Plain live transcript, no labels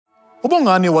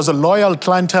Ubongani was a loyal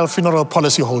Clientèle funeral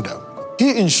policyholder.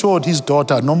 He ensured his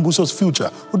daughter Nombuso's future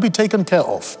would be taken care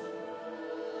of.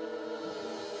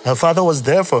 Her father was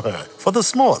there for her, for the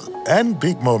small and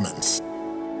big moments.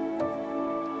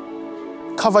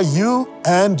 Cover you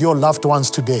and your loved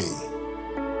ones today.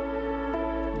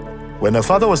 When her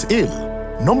father was ill,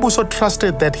 Nombuso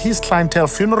trusted that his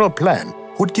Clientèle funeral plan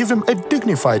would give him a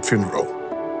dignified funeral.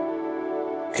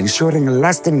 Ensuring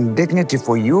lasting dignity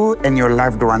for you and your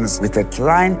loved ones with a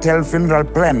Clientèle funeral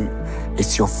plan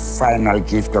is your final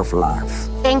gift of love.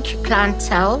 Thank you,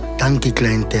 Clientèle. Thank you,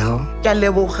 Clientèle.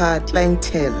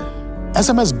 Clientèle.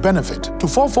 SMS benefit to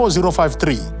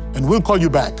 44053 and we'll call you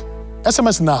back.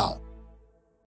 SMS now